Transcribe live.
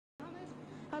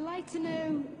I'd like to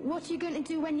know what you're going to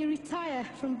do when you retire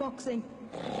from boxing.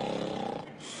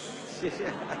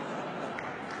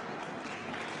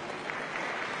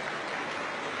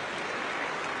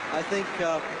 I think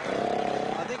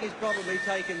he's probably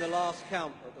taking the last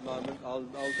count at the moment. I'll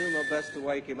do my best to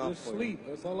wake him up Just for sleep.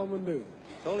 you. That's all I'm going to do.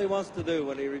 That's all he wants to do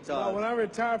when he retires. Now, when I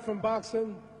retire from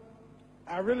boxing,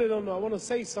 I really don't know. I want to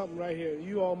say something right here.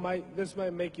 This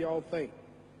might make you all think.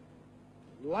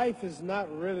 Life is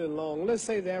not really long. Let's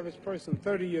say the average person,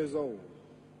 30 years old.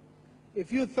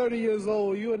 If you're 30 years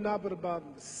old, you are not but about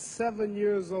 7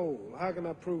 years old. How can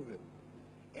I prove it?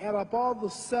 Add up all the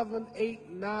 7,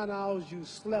 8, 9 hours you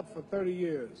slept for 30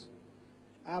 years.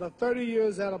 Out of 30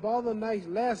 years, add up all the nights,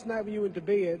 last night when you went to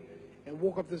bed and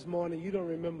woke up this morning, you don't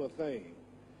remember a thing.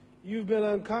 You've been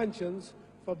unconscious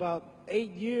for about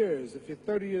 8 years. If you're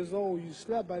 30 years old, you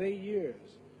slept about 8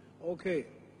 years. Okay.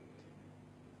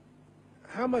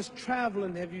 How much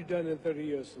traveling have you done in 30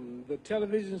 years? From the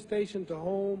television station to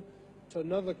home, to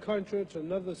another country, to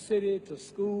another city, to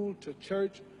school, to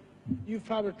church. You've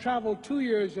probably traveled 2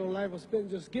 years your life was spent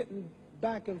just getting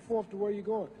back and forth to where you're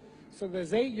going. So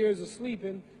there's 8 years of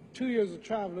sleeping, 2 years of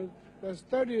traveling. There's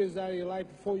 30 years out of your life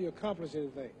before you accomplish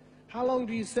anything. How long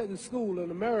do you sit in school?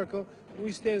 In America,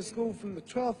 we stay in school from the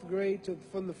 12th grade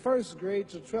from the 1st grade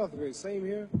to 12th grade. Same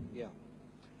here? Yeah,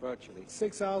 virtually.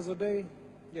 6 hours a day?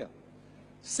 Yeah.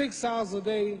 6 hours a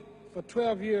day for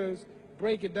 12 years,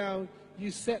 break it down,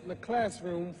 you sat in a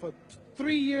classroom for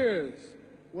 3 years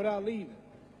without leaving.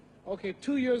 Okay,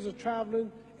 2 years of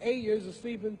traveling, 8 years of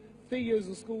sleeping, 3 years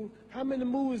of school. How many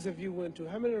movies have you went to?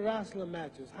 How many wrestling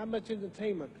matches? How much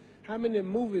entertainment? How many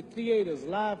movie theaters,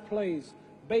 live plays,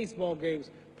 baseball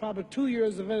games? Probably 2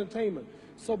 years of entertainment.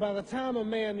 So by the time a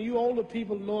man, you older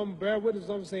people know him, bear witness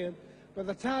what I'm saying, by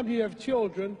the time you have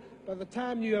children, by the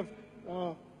time you have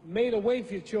made a way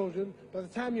for your children, by the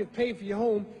time you've paid for your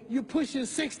home, you're pushing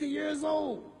 60 years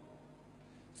old.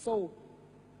 So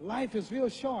life is real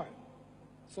short.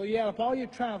 So you add up all your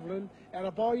traveling, add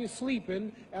up all your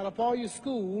sleeping, add up all your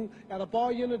school, add up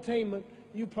all your entertainment,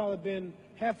 you've probably been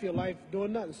half your life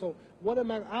doing nothing. So what am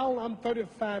I'm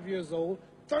 35 years old,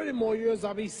 30 more years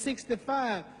I'll be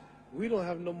 65. We don't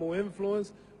have no more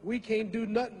influence. We can't do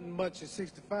nothing much at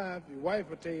 65. Your wife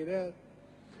will tell you that.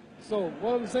 So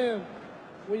what I'm saying,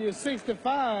 when you're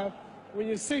 65,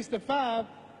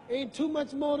 ain't too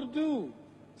much more to do.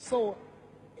 So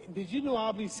did you know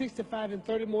I'll be 65 in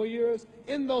 30 more years?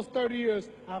 In those 30 years,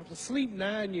 I have to sleep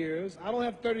 9 years. I don't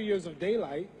have 30 years of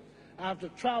daylight. I have to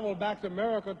travel back to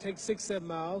America, take 6, 7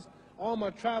 miles. All my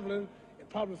traveling,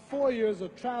 probably 4 years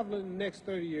of traveling in the next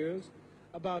 30 years,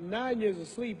 about 9 years of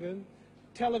sleeping,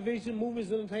 television,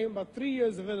 movies, entertainment, about 3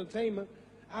 years of entertainment.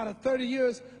 Out of 30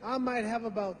 years, I might have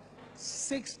about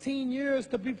 16 years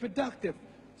to be productive.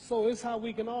 So it's how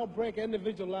we can all break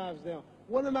individual lives down.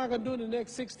 What am I going to do in the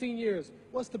next 16 years?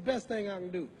 What's the best thing I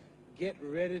can do? Get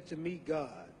ready to meet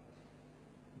God.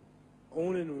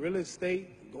 Owning real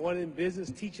estate, going in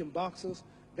business, teaching boxers,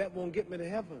 that won't get me to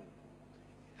heaven.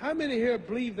 How many here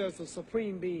believe there's a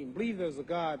supreme being, believe there's a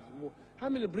God? How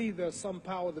many believe there's some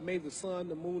power that made the sun,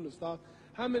 the moon, the stars?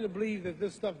 How many believe that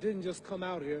this stuff didn't just come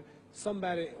out here?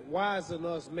 Somebody wiser than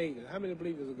us made it. How many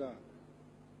believe there's a God?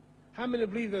 How many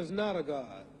believe there's not a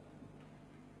God?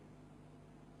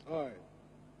 All right.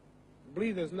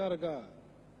 Believe there's not a God.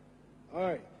 All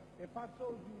right. If I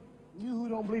told you who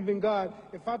don't believe in God,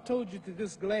 if I told you that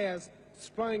this glass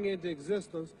sprang into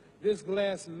existence, this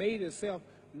glass made itself,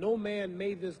 no man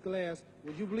made this glass,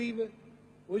 would you believe it?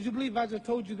 Would you believe I just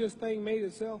told you this thing made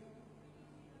itself?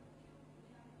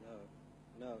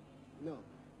 No. No.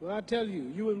 Well, I tell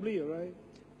you, you wouldn't believe it, right?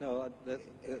 No,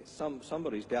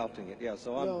 somebody's doubting it, yeah,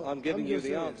 so I'm giving you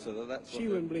the answer. That's she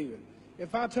wouldn't believe it.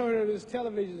 If I told her this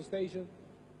television station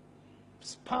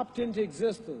popped into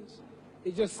existence,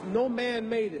 it just, no man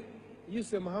made it, you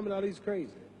said Muhammad Ali's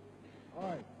crazy. All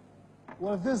right.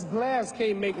 Well, if this glass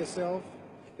can't make itself,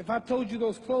 if I told you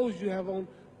those clothes you have on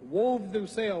wove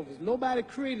themselves, nobody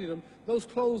created them, those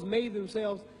clothes made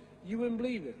themselves, you wouldn't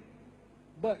believe it.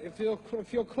 But if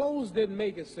your clothes didn't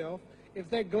make itself, if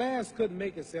that glass couldn't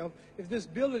make itself, if this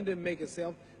building didn't make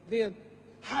itself, then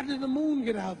how did the moon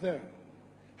get out there?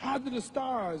 How did the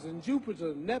stars and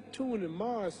Jupiter, Neptune and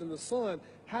Mars and the sun,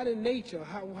 how did nature,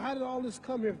 how did all this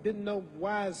come here if didn't know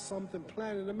why is something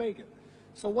planning to make it?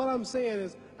 So what I'm saying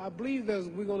is, I believe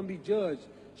we're going to be judged.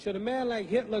 Should a man like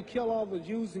Hitler kill all the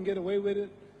Jews and get away with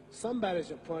it? Somebody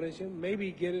should punish him. Maybe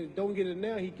he get it, don't get it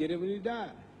now, he get it when he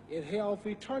died. In hell for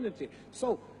eternity.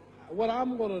 So what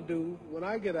I'm going to do when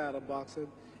I get out of boxing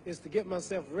is to get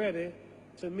myself ready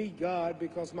to meet God,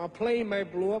 because my plane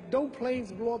might blow up. Don't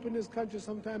planes blow up in this country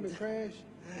sometime and crash?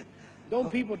 Don't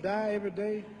people die every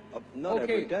day? Not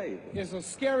every day. It's a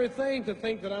scary thing to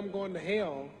think that I'm going to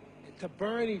hell, to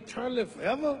burn eternally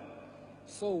forever.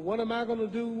 So what am I going to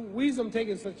do? The reason I'm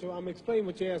taking I'm explaining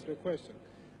what you asked me a question.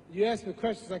 You ask me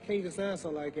questions, I can't just answer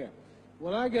like that.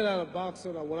 When I get out of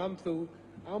boxing or when I'm through,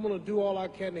 I'm going to do all I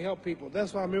can to help people.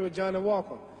 That's why I'm here with Johnny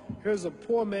Walker. Here's a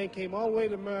poor man, came all the way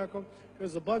to America.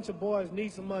 Here's a bunch of boys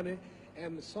need some money,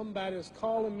 and somebody is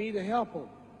calling me to help them.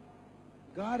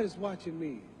 God is watching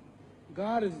me.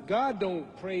 God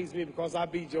don't praise me because I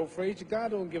beat Joe Frazier.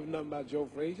 God don't give nothing about Joe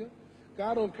Frazier.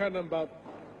 God don't care nothing about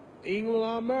England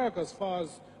or America as far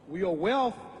as your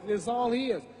wealth is all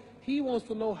his. He wants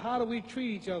to know, how do we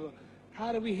treat each other?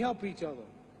 How do we help each other?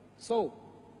 So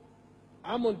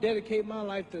I'm going to dedicate my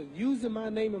life to using my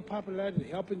name and popularity,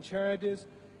 helping charities,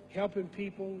 helping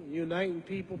people, uniting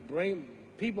people, bring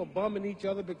people bumming each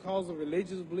other because of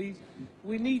religious beliefs.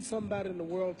 We need somebody in the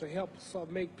world to help us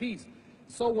make peace.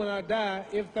 So when I die,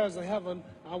 if there's a heaven,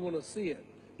 I want to see it.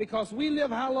 Because we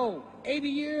live how long? 80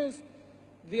 years?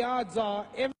 The odds are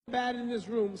everybody in this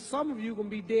room, some of you are going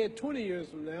to be dead 20 years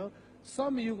from now.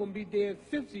 Some of you are going to be dead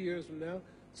 50 years from now.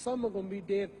 Some are going to be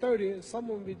dead 30, and some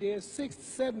are going to be dead 60,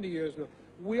 70 years from now.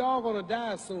 We all going to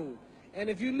die soon. And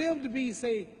if you live to be,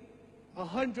 say,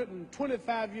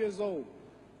 125 years old,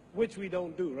 which we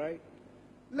don't do, right?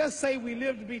 Let's say we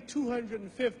live to be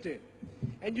 250,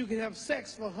 and you can have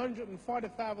sex for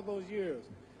 145 of those years.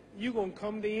 You're going to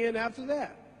come to the end after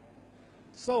that.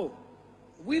 So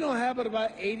we don't have but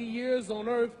about 80 years on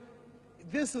earth.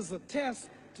 This is a test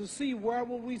to see where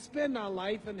will we spend our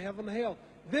life in heaven or hell.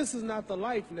 This is not the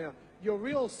life now. Your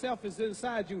real self is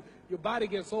inside you. Your body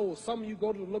gets old. Some of you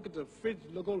go to look at the fridge,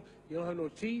 you don't have no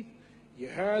teeth.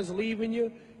 Your hair is leaving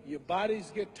you. Your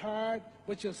bodies get tired.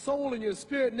 But your soul and your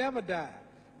spirit never die.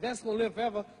 That's going to live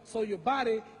forever. So your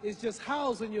body is just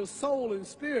housing your soul and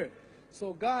spirit.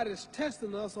 So God is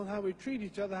testing us on how we treat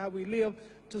each other, how we live,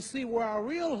 to see where our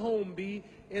real home be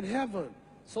in heaven.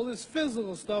 So this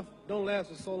physical stuff don't last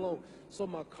for so long. So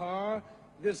my car,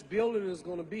 this building is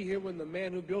going to be here when the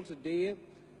man who built it dead.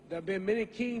 There have been many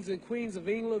kings and queens of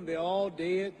England. They're all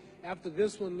dead. After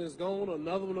this one is gone,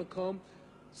 another one will come.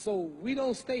 So we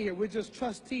don't stay here. We're just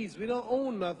trustees. We don't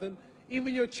own nothing.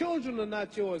 Even your children are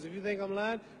not yours. If you think I'm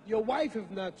lying, your wife is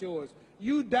not yours.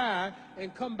 You die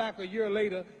and come back a year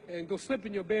later and go slip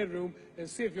in your bedroom and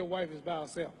see if your wife is by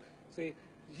herself. See,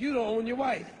 you don't own your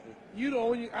wife. You don't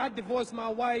own I divorced my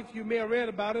wife. You may have read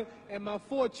about it. And my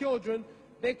 4 children,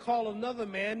 they call another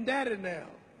man daddy now.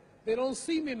 They don't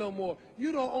see me no more.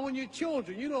 You don't own your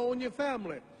children. You don't own your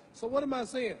family. So what am I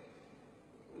saying?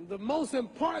 The most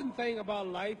important thing about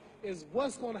life is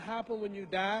what's going to happen when you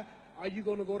die. Are you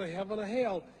going to go to heaven or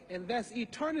hell? And that's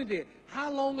eternity.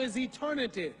 How long is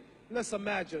eternity? Let's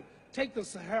imagine. Take the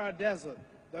Sahara Desert.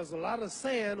 There's a lot of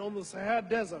sand on the Sahara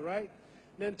Desert, right?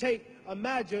 Then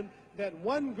imagine that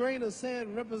 1 grain of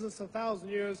sand represents 1,000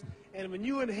 years, and when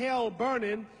you're in hell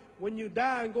burning, when you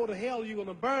die and go to hell, you're going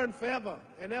to burn forever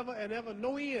and ever,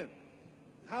 no end.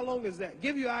 How long is that?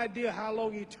 Give you an idea how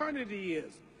long eternity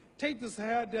is. Take the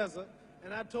Sahara Desert,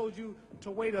 and I told you to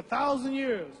wait 1,000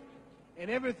 years. And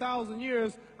every 1,000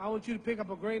 years, I want you to pick up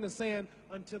a grain of sand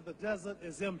until the desert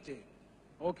is empty.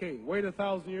 Okay, wait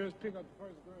 1,000 years, pick up the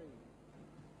first grain.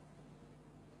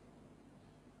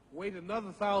 Wait another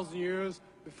 1,000 years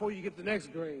before you get the next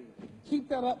grain. Keep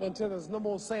that up until there's no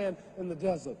more sand in the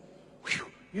desert. Whew.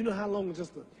 You know how long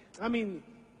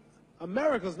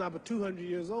America's not but 200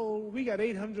 years old. We got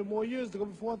 800 more years to go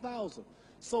before 1,000.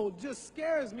 So it just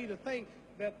scares me to think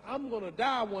that I'm going to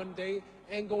die one day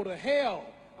and go to hell.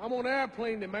 I'm on an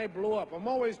airplane that might blow up. I'm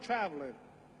always traveling.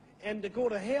 And to go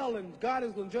to hell and God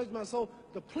is going to judge my soul.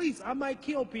 The police, I might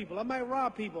kill people. I might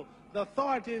rob people. The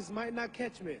authorities might not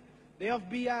catch me. The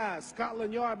FBI,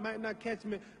 Scotland Yard might not catch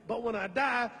me. But when I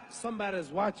die, somebody's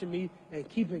watching me and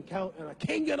keeping count. And I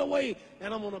can't get away.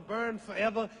 And I'm going to burn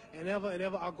forever and ever and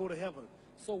ever. I'll go to heaven.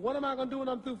 So what am I going to do when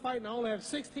I'm through fighting? I only have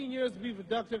 16 years to be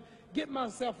productive. Get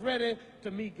myself ready to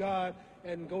meet God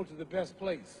and go to the best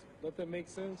place. Does that make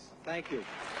sense? Thank you.